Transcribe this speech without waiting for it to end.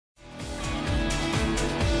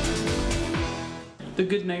the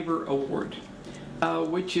Good Neighbor Award,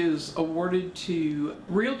 which is awarded to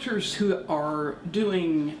realtors who are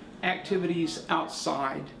doing activities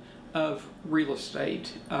outside of real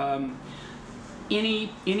estate.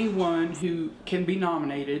 Anyone who can be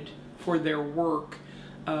nominated for their work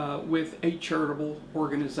with a charitable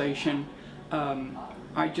organization.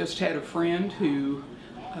 I just had a friend who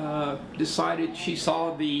decided, she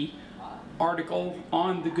saw the article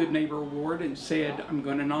on the Good Neighbor Award and said, I'm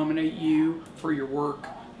going to nominate you for your work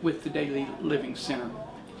with the Daily Living Center.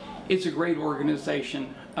 It's a great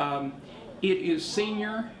organization. It is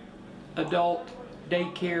senior adult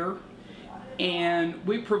daycare, and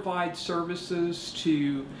we provide services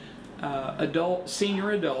to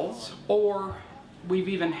senior adults, or we've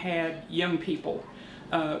even had young people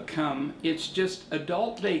come. It's just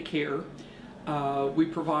adult daycare. We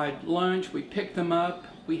provide lunch, we pick them up,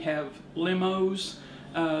 we have limos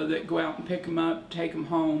that go out and pick them up, take them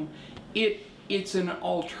home. It's an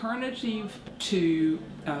alternative to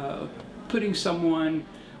putting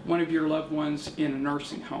one of your loved ones in a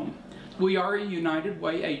nursing home. We are a United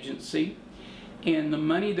Way agency, and the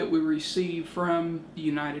money that we receive from the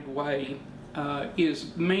United Way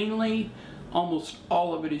is mainly, almost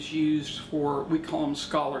all of it is used for, we call them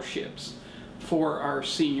scholarships, for our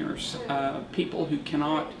seniors, people who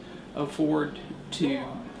cannot afford to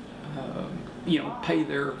pay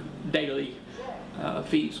their daily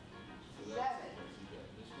fees.